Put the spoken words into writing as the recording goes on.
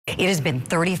It has been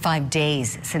 35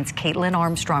 days since Kaitlin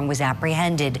Armstrong was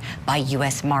apprehended by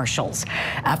U.S. Marshals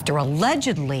after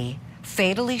allegedly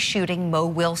fatally shooting Mo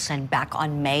Wilson back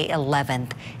on May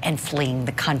 11th and fleeing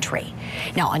the country.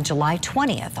 Now, on July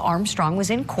 20th, Armstrong was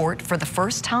in court for the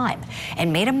first time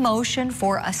and made a motion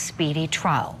for a speedy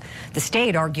trial. The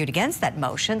state argued against that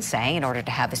motion, saying in order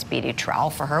to have a speedy trial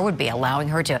for her would be allowing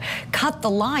her to cut the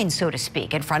line, so to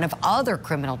speak, in front of other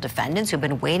criminal defendants who've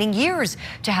been waiting years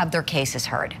to have their cases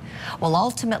heard. Well,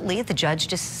 ultimately, the judge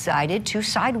decided to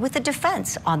side with the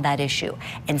defense on that issue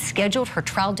and scheduled her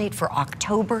trial date for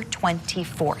October 24th.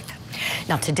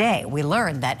 Now, today, we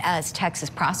learned that as Texas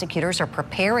prosecutors are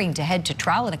preparing to head to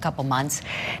trial in a couple months,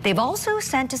 they've also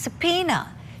sent a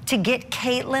subpoena to get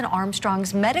Kaitlin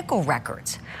Armstrong's medical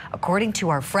records. According to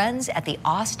our friends at the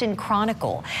Austin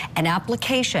Chronicle, an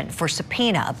application for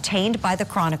subpoena obtained by the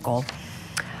Chronicle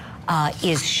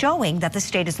is showing that the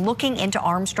state is looking into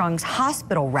Armstrong's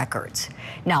hospital records.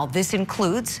 Now, this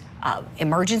includes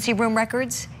emergency room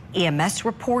records, EMS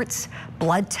reports,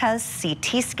 blood tests,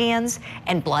 CT scans,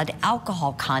 and blood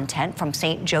alcohol content from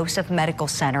St. Joseph Medical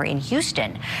Center in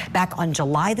Houston back on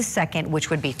July the 2nd, which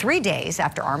would be 3 days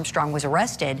after Armstrong was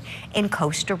arrested in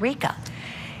Costa Rica.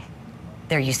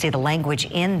 There you see the language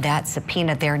in that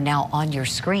subpoena there now on your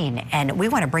screen. And we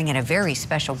want to bring in a very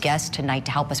special guest tonight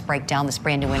to help us break down this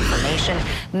brand new information.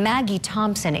 Maggie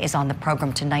Thompson is on the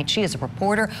program tonight. She is a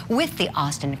reporter with the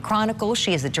Austin Chronicle.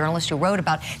 She is the journalist who wrote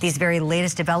about these very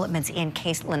latest developments in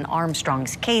Kaitlin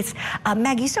Armstrong's case.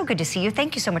 Maggie, so good to see you.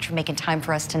 Thank you so much for making time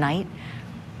for us tonight.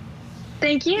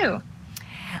 Thank you.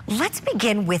 Let's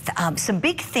begin with some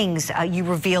big things you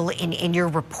reveal in your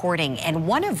reporting. And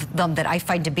one of them that I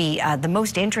find to be the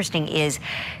most interesting is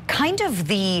kind of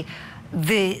the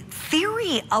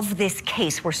theory of this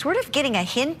case. We're sort of getting a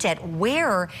hint at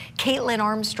where Kaitlin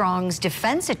Armstrong's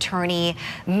defense attorney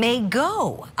may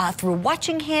go through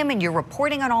watching him and your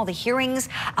reporting on all the hearings.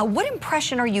 What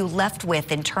impression are you left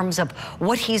with in terms of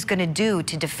what he's going to do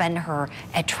to defend her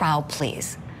at trial,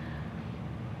 please?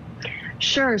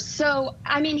 Sure. So,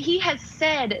 I mean, he has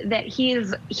said that he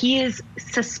is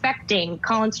suspecting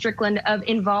Colin Strickland of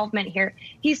involvement here.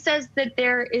 He says that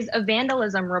there is a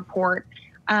vandalism report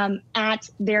at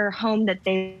their home that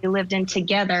they lived in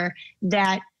together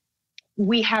that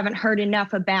we haven't heard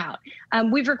enough about.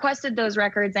 We've requested those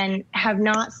records and have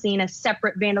not seen a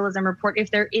separate vandalism report.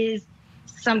 If there is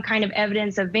some kind of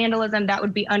evidence of vandalism, that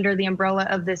would be under the umbrella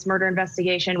of this murder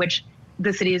investigation, which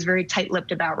the city is very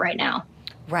tight-lipped about right now.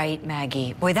 Right,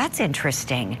 Maggie. Boy, that's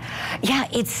interesting. Yeah,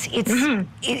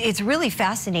 it's really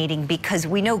fascinating because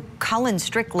we know Colin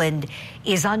Strickland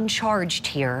is uncharged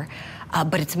here,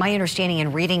 but it's my understanding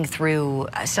in reading through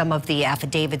some of the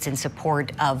affidavits in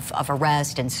support of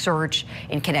arrest and search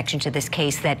in connection to this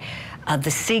case that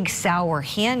the Sig Sauer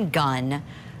handgun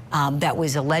that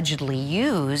was allegedly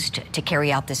used to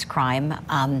carry out this crime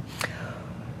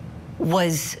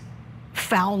was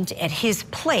found at his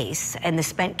place and the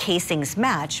spent casings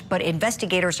match, but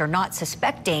investigators are not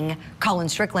suspecting Colin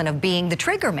Strickland of being the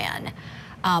trigger man,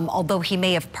 although he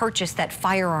may have purchased that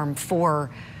firearm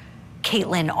for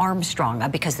Kaitlin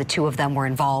Armstrong because the two of them were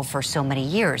involved for so many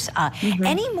years.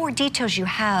 Any more details you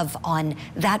have on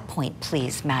that point,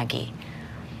 please, Maggie?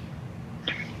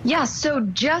 Yeah, so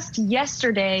just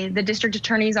yesterday, the district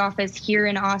attorney's office here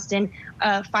in Austin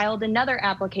filed another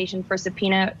application for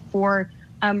subpoena for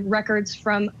records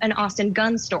from an Austin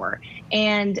gun store.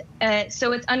 And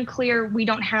so it's unclear. We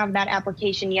don't have that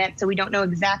application yet, so we don't know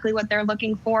exactly what they're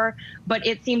looking for. But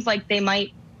it seems like there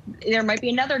might be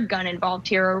another gun involved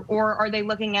here, or are they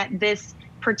looking at this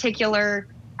particular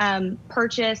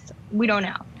purchase? We don't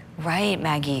know. Right,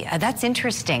 Maggie. That's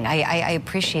interesting. I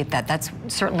appreciate that. That's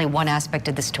certainly one aspect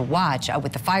of this to watch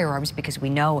with the firearms, because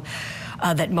we know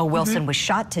that Mo Wilson was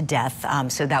shot to death.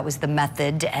 So that was the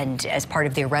method. And as part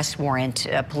of the arrest warrant,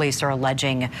 police are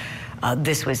alleging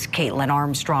this was Kaitlin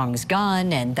Armstrong's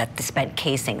gun and that the spent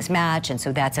casings match. And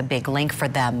so that's a big link for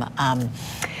them.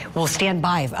 We'll stand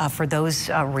by for those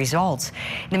results.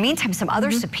 In the meantime, some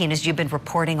other subpoenas you've been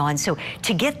reporting on. So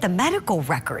to get the medical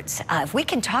records, if we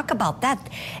can talk about that,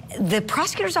 the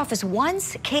prosecutor's office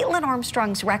wants Kaitlin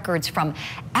Armstrong's records from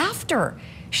after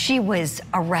she was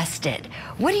arrested.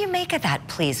 What do you make of that,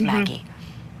 please, Maggie?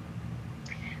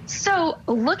 So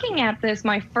looking at this,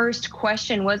 my first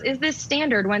question was, is this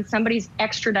standard when somebody's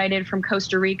extradited from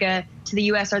Costa Rica to the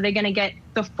U.S.? Are they going to get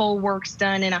the full works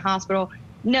done in a hospital?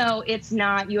 No, it's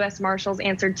not. U.S. Marshals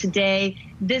answered today.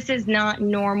 This is not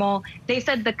normal. They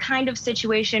said the kind of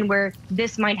situation where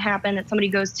this might happen, that somebody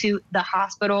goes to the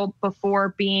hospital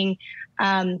before being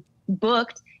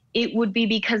booked, it would be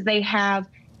because they have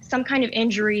some kind of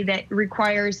injury that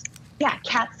requires Yeah,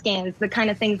 CAT scans, the kind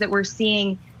of things that we're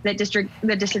seeing that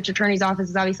the district attorney's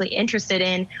office is obviously interested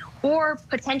in, or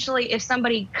potentially if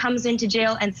somebody comes into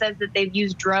jail and says that they've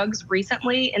used drugs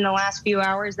recently in the last few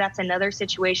hours, that's another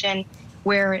situation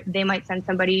where they might send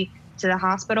somebody to the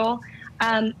hospital.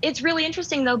 It's really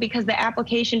interesting, though, because the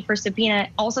application for subpoena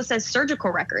also says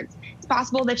surgical records. It's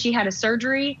possible that she had a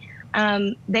surgery.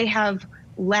 They have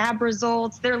lab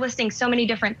results. They're listing so many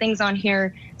different things on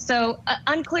here. So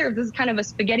unclear if this is kind of a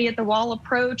spaghetti at the wall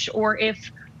approach or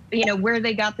if, where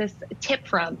they got this tip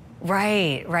from.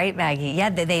 Right, Maggie. Yeah,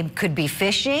 they could be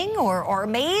fishing or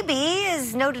maybe,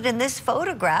 as noted in this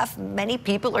photograph, many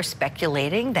people are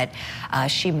speculating that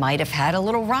she might have had a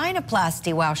little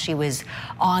rhinoplasty while she was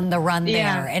on the run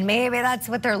there. And maybe that's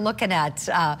what they're looking at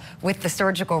with the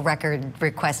surgical record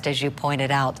request, as you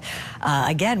pointed out.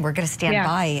 Again, we're going to stand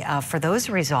by for those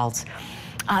results.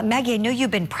 Maggie, I know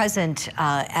you've been present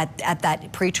at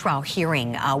that pretrial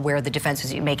hearing where the defense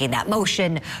was making that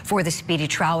motion for the speedy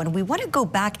trial, and we want to go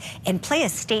back and play a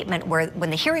statement where, when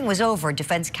the hearing was over,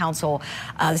 defense counsel,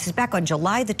 this is back on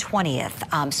July the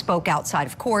 20th, spoke outside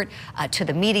of court to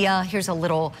the media. Here's a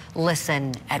little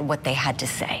listen at what they had to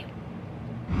say.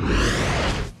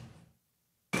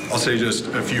 I'll say just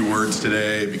a few words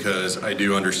today because I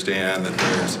do understand that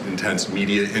there's intense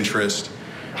media interest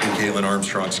in Kaitlin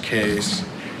Armstrong's case.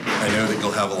 I know that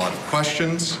you'll have a lot of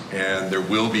questions, and there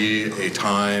will be a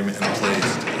time and a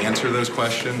place to answer those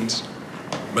questions,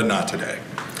 but not today.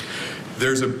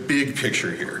 There's a big picture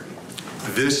here.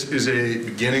 This is a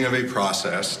beginning of a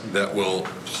process that will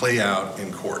play out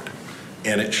in court,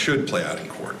 and it should play out in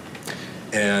court.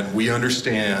 And we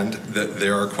understand that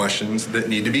there are questions that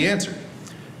need to be answered,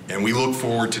 and we look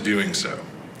forward to doing so.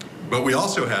 But we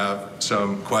also have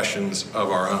some questions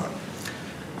of our own.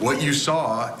 What you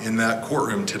saw in that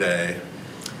courtroom today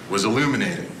was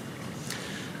illuminating.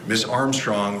 Ms.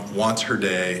 Armstrong wants her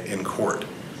day in court.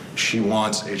 She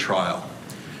wants a trial.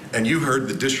 And you heard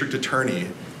the district attorney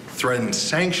threaten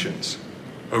sanctions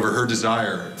over her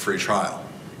desire for a trial.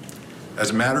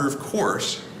 As a matter of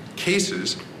course,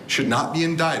 cases should not be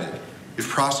indicted if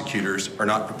prosecutors are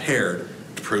not prepared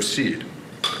to proceed.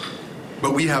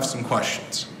 But we have some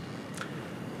questions.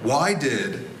 Why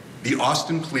did the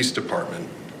Austin Police Department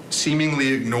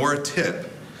seemingly ignore a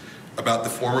tip about the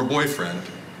former boyfriend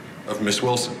of Miss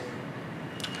Wilson?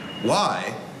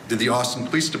 Why did the Austin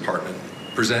Police Department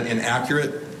present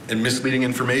inaccurate and misleading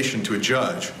information to a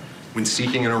judge when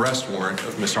seeking an arrest warrant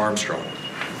of Miss Armstrong?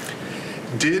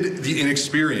 Did the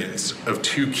inexperience of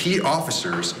two key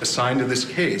officers assigned to this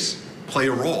case play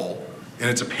a role in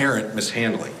its apparent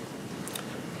mishandling?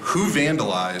 Who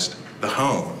vandalized the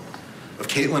home of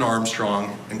Kaitlin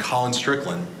Armstrong and Colin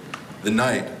Strickland the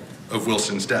night of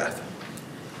Wilson's death,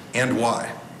 and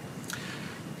why?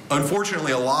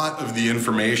 Unfortunately, a lot of the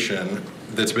information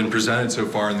that's been presented so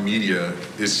far in the media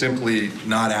is simply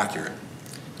not accurate.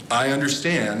 I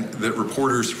understand that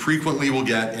reporters frequently will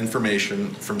get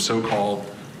information from so-called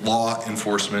law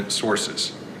enforcement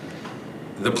sources.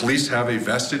 The police have a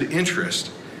vested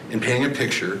interest in painting a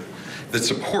picture that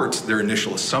supports their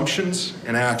initial assumptions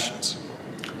and actions.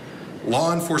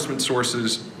 Law enforcement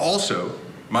sources also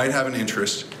might have an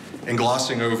interest in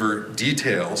glossing over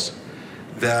details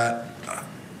that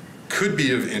could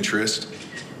be of interest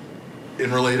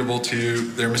and relatable to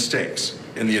their mistakes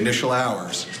in the initial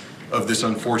hours of this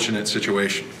unfortunate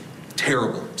situation,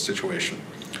 terrible situation.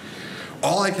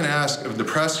 All I can ask of the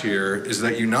press here is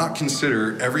that you not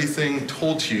consider everything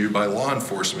told to you by law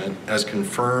enforcement as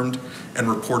confirmed and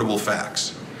reportable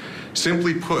facts.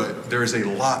 Simply put, there is a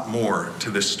lot more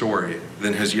to this story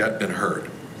than has yet been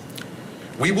heard.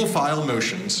 We will file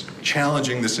motions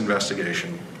challenging this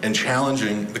investigation and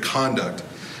challenging the conduct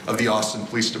of the Austin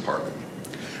Police Department.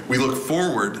 We look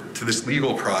forward to this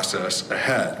legal process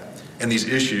ahead and these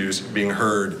issues being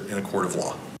heard in a court of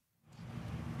law.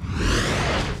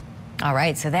 All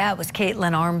right, so that was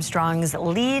Kaitlin Armstrong's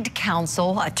lead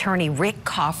counsel, attorney Rick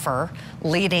Coffer,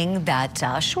 leading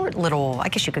that short little, I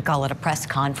guess you could call it a press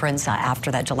conference after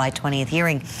that July 20th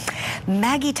hearing.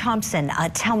 Maggie Thompson,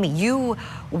 tell me, you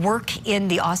work in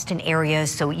the Austin area,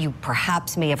 so you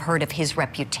perhaps may have heard of his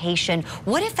reputation.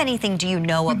 What, if anything, do you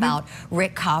know about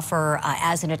Rick Coffer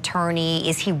as an attorney?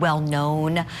 Is he well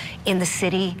known in the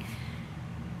city?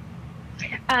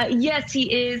 Yes,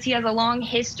 he is. He has a long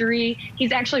history.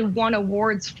 He's actually won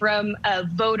awards from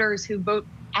voters who vote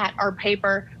at our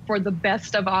paper for the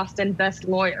best of Austin, best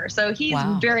lawyer. So he's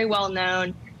very well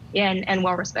known. and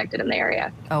well respected in the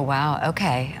area. Oh, wow.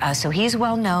 Okay. So he's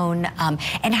well known.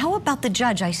 And how about the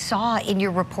judge? I saw in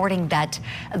your reporting that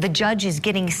the judge is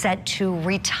getting set to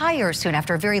retire soon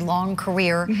after a very long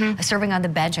career serving on the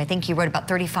bench. I think you wrote about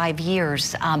 35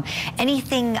 years.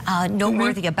 Anything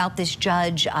noteworthy about this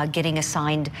judge getting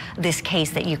assigned this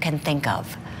case that you can think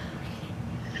of?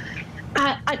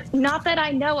 Not that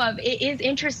I know of. It is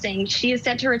interesting. She is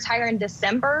set to retire in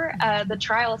December. The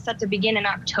trial is set to begin in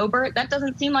October. That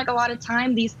doesn't seem like a lot of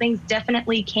time. These things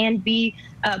definitely can be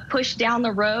pushed down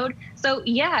the road. So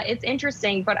yeah, it's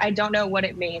interesting, but I don't know what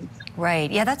it means.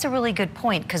 Right. Yeah, that's a really good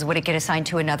point, because would it get assigned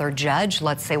to another judge?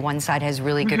 Let's say one side has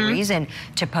really good reason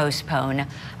to postpone.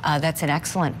 That's an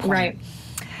excellent point. Right.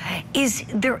 Is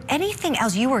there anything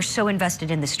else? You are so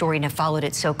invested in the story and have followed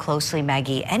it so closely,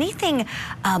 Maggie. Anything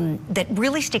that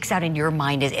really sticks out in your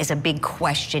mind as a big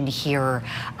question here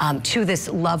to this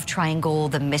love triangle,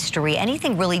 the mystery?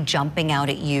 Anything really jumping out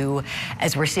at you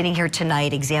as we're sitting here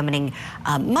tonight examining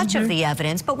much of the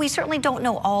evidence, but we certainly don't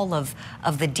know all of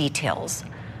the details?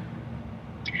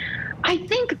 I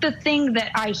think the thing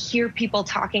that I hear people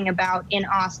talking about in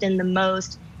Austin the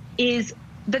most is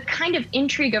the kind of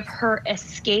intrigue of her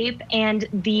escape and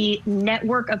the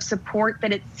network of support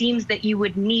that it seems that you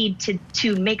would need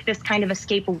to make this kind of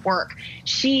escape work.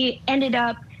 She ended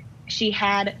up, she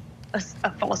had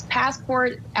a false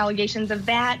passport, allegations of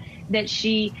that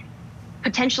she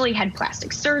potentially had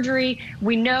plastic surgery.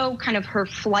 We know kind of her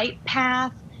flight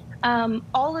path.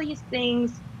 All of these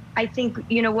things, I think,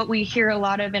 you know, what we hear a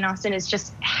lot of in Austin is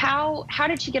just how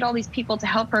did she get all these people to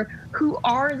help her? Who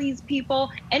are these people?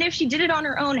 And if she did it on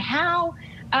her own, how?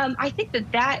 I think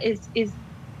that is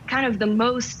kind of the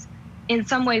most, in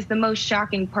some ways, the most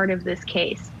shocking part of this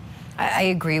case. I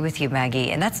agree with you,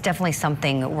 Maggie, and that's definitely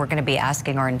something we're going to be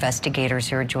asking our investigators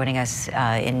who are joining us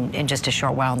in just a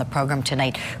short while on the program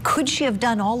tonight. Could she have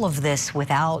done all of this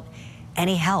without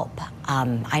any help?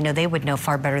 I know they would know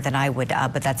far better than I would,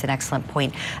 but that's an excellent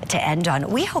point to end on.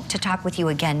 We hope to talk with you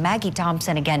again. Maggie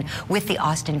Thompson again with the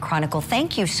Austin Chronicle.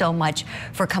 Thank you so much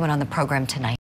for coming on the program tonight.